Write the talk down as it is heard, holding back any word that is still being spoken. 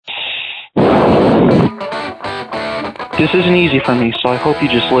This isn't easy for me, so I hope you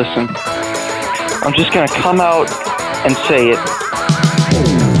just listen. I'm just gonna come out and say it.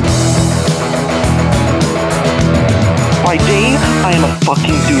 By day, I am a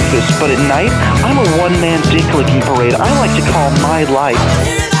fucking doofus, but at night, I'm a one-man dick-licking parade I like to call my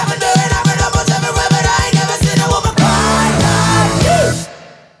life.